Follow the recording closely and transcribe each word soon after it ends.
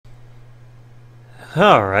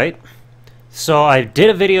Alright, so I did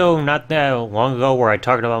a video not that long ago where I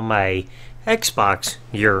talked about my Xbox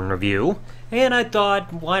year in review, and I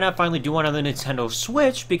thought, why not finally do one on the Nintendo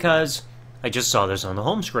Switch, because I just saw this on the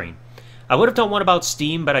home screen. I would have done one about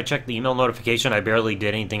Steam, but I checked the email notification. I barely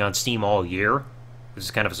did anything on Steam all year. This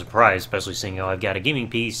is kind of a surprise, especially seeing how I've got a gaming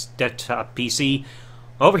desktop PC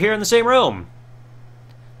over here in the same room.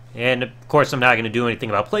 And of course, I'm not going to do anything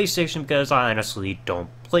about PlayStation because I honestly don't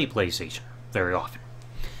play PlayStation very often.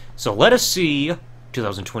 So let us see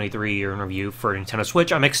 2023 year in review for Nintendo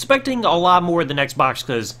Switch. I'm expecting a lot more than Xbox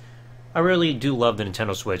because I really do love the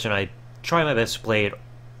Nintendo Switch and I try my best to play it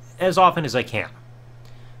as often as I can.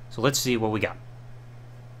 So let's see what we got.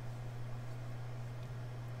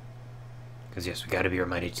 Because yes, we got to be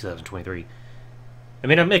reminded 2023. I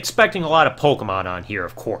mean, I'm expecting a lot of Pokemon on here,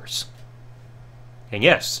 of course. And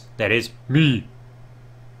yes, that is me.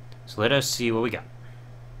 So let us see what we got.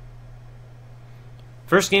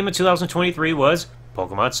 First game of 2023 was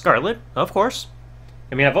Pokemon Scarlet, of course.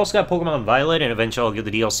 I mean, I've also got Pokemon Violet, and eventually I'll get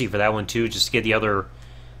the DLC for that one too, just to get the other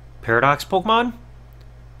Paradox Pokemon.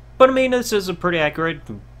 But I mean, this is a pretty accurate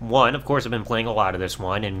one. Of course, I've been playing a lot of this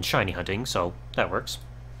one and shiny hunting, so that works.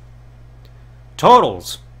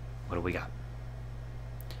 Totals. What do we got?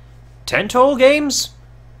 10 total games?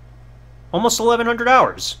 Almost 1,100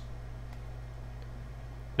 hours.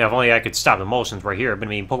 Now, if only I could stop the motions right here. But I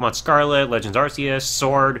mean, Pokemon Scarlet, Legends Arceus,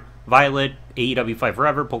 Sword, Violet, AEW Fight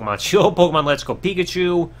Forever, Pokemon Shield, Pokemon Let's Go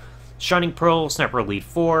Pikachu, Shining Pearl, Sniper Elite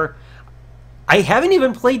 4. I haven't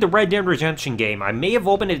even played the Red Dead Redemption game. I may have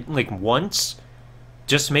opened it like once,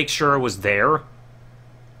 just to make sure it was there.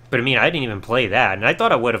 But I mean, I didn't even play that. And I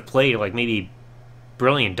thought I would have played like maybe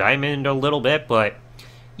Brilliant Diamond a little bit, but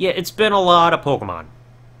yeah, it's been a lot of Pokemon.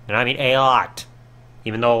 And I mean a lot.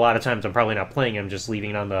 Even though a lot of times I'm probably not playing, I'm just leaving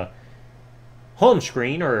it on the home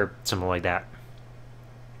screen or something like that.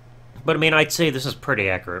 But I mean, I'd say this is pretty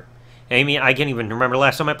accurate. I mean, I can't even remember the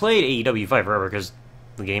last time I played AEW Fight Forever because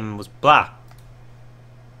the game was blah.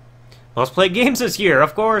 Most played games this year,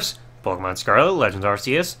 of course. Pokemon Scarlet, Legends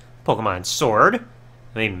Arceus, Pokemon Sword.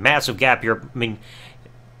 I mean, massive gap here. I mean,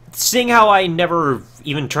 seeing how I never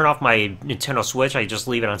even turn off my Nintendo Switch, I just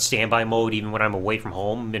leave it on standby mode even when I'm away from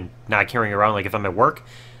home and not carrying it around like if I'm at work.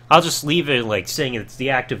 I'll just leave it like saying it's the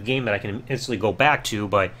active game that I can instantly go back to,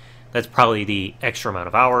 but that's probably the extra amount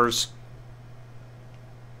of hours.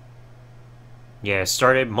 Yeah,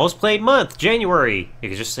 started most played month, January. You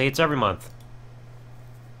could just say it's every month.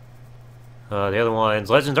 The other one's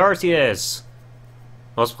Legends Arceus.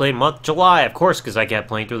 Most played month, July, of course, because I kept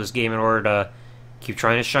playing through this game in order to keep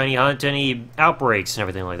trying to shiny hunt any outbreaks and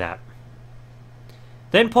everything like that.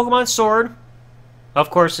 Then Pokemon Sword. Of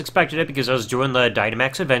course, expected it because I was doing the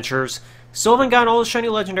Dynamax Adventures. Still haven't gotten all the shiny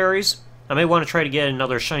legendaries. I may want to try to get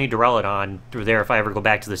another shiny Duraludon through there if I ever go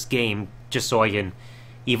back to this game, just so I can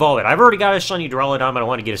evolve it. I've already got a shiny Duraludon, but I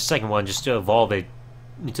want to get a second one just to evolve it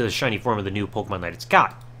into the shiny form of the new Pokemon that it's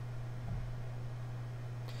got.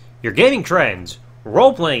 Your gaming trends.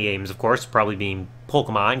 Role-playing games, of course, probably being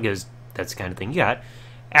Pokemon, because that's the kind of thing you got.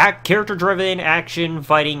 Character-driven, action,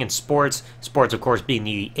 fighting, and sports. Sports, of course, being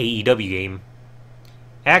the AEW game.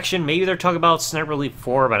 Action, maybe they're talking about Sniper Elite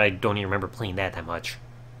 4, but I don't even remember playing that much.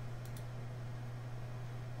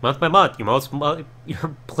 Month by month,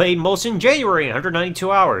 you're played most in January,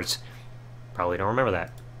 192 hours. Probably don't remember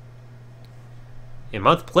that. In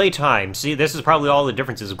month playtime, see, this is probably all the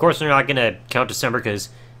differences. Of course, they're not going to count December because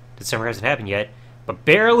December hasn't happened yet, but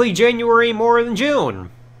barely January more than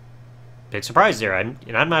June. Big surprise there, and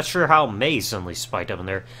I'm not sure how May suddenly spiked up in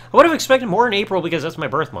there. I would have expected more in April because that's my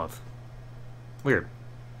birth month. Weird.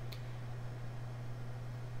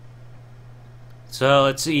 So,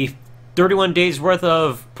 let's see. 31 days worth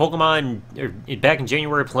of Pokemon, back in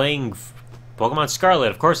January playing Pokemon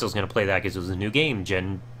Scarlet. Of course I was going to play that because it was a new game.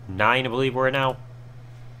 Gen 9, I believe we're at now.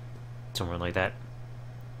 Somewhere like that.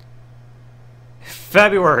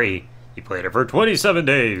 February. You played it for 27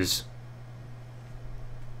 days.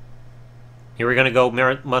 Here we're going to go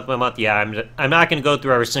month by month. Yeah, I'm not going to go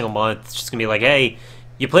through every single month. It's just going to be like, hey,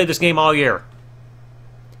 you played this game all year.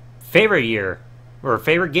 Favorite year, or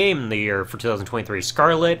favorite game in the year for 2023.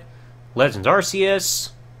 Scarlet, Legends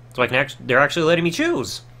Arceus. So they're actually letting me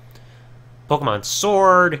choose. Pokemon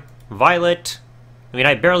Sword, Violet. I mean,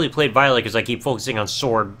 I barely played Violet because I keep focusing on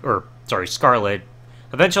Scarlet.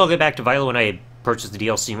 Eventually I'll get back to Violet when I purchase the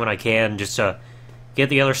DLC when I can, just to get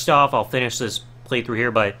the other stuff. I'll finish this playthrough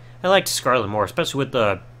here, but I liked Scarlet more, especially with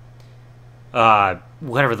the,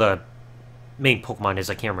 whatever the main Pokemon is.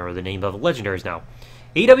 I can't remember the name of the legendaries now.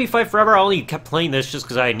 AEW Fight Forever, I only kept playing this just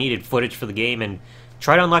because I needed footage for the game and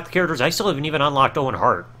try to unlock the characters. I still haven't even unlocked Owen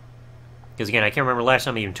Hart. Because again, I can't remember the last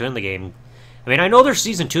time I even tuned the game. I mean, I know there's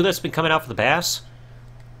Season 2 that's been coming out for the pass,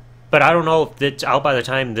 but I don't know if it's out by the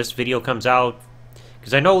time this video comes out.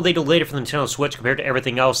 Because I know they delayed it for the Nintendo Switch compared to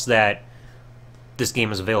everything else that this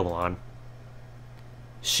game is available on.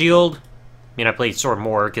 Shield. I mean, I played Sword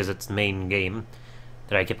more because it's the main game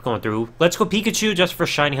that I kept going through. Let's Go Pikachu just for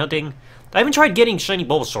shiny hunting. I even tried getting shiny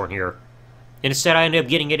Bulbasaur in here. And instead, I ended up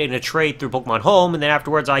getting it in a trade through Pokemon Home, and then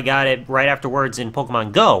afterwards, I got it right afterwards in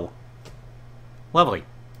Pokemon Go. Lovely.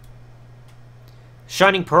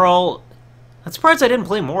 Shining Pearl. I'm surprised I didn't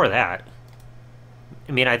play more of that.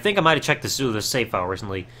 I mean, I think I might have checked the save file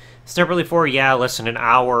recently. Sniper Elite 4, yeah, less than an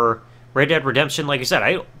hour. Red Dead Redemption, like I said,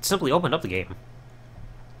 I simply opened up the game.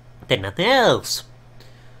 Did nothing else.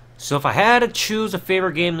 So if I had to choose a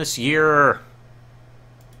favorite game this year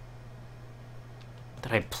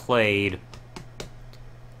that I played,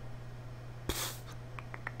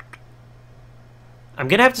 I'm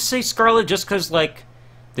gonna have to say Scarlet just because, like,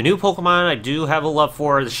 the new Pokemon I do have a love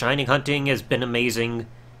for. The Shining Hunting has been amazing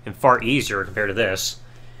and far easier compared to this.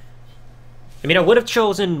 I mean, I would have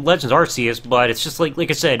chosen Legends Arceus, but it's just like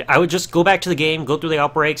I said, I would just go back to the game, go through the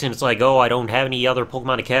outbreaks, and it's like, oh, I don't have any other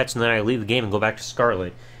Pokemon to catch, and then I leave the game and go back to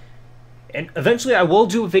Scarlet. And eventually I will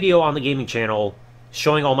do a video on the gaming channel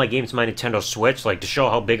showing all my games on my Nintendo Switch, like to show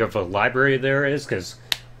how big of a library there is, because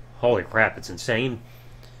holy crap, it's insane.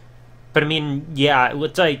 But I mean, yeah,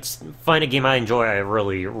 once I find a game I enjoy, I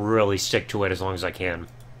really, really stick to it as long as I can.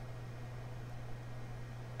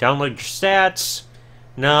 Download your stats.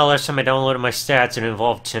 No, last time I downloaded my stats, it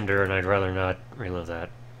involved Tinder, and I'd rather not relive that.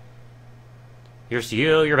 Here's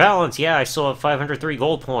your balance. Yeah, I still have 503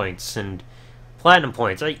 gold points and platinum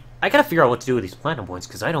points. I gotta figure out what to do with these platinum points,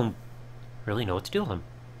 because I don't really know what to do with them.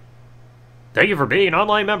 Thank you for being an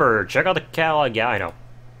online member. Check out the catalog. Yeah, I know.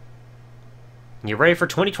 You ready for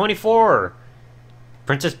 2024?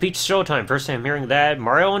 Princess Peach Showtime. First time hearing that.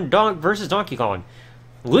 Mario and versus Donkey Kong.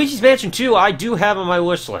 Luigi's Mansion 2, I do have on my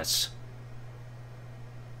wish list.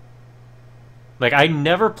 Like, I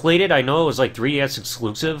never played it. I know it was, like, 3DS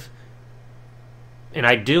exclusive. And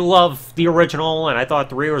I do love the original, and I thought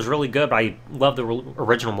 3 was really good, but I love the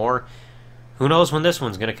original more. Who knows when this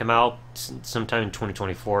one's going to come out sometime in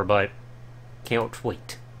 2024, but can't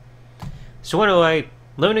wait. So anyway,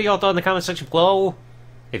 let me know y'all thought in the comment section below.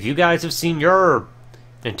 If you guys have seen your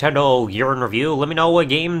Nintendo year in review, let me know what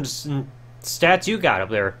games and stats you got up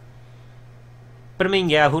there. But I mean,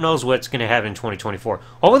 yeah, who knows what's going to happen in 2024.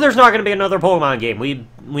 Oh, there's not going to be another Pokemon game.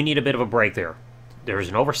 We need a bit of a break there. There's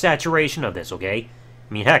an oversaturation of this, okay?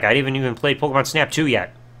 I mean, heck, I didn't even play Pokemon Snap 2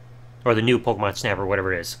 yet. Or the new Pokemon Snap, or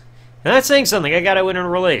whatever it is. And that's saying something. I got it when it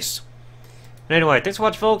release. And anyway, thanks for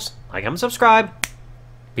watching, folks. Like, comment, subscribe.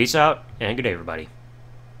 Peace out, and good day, everybody.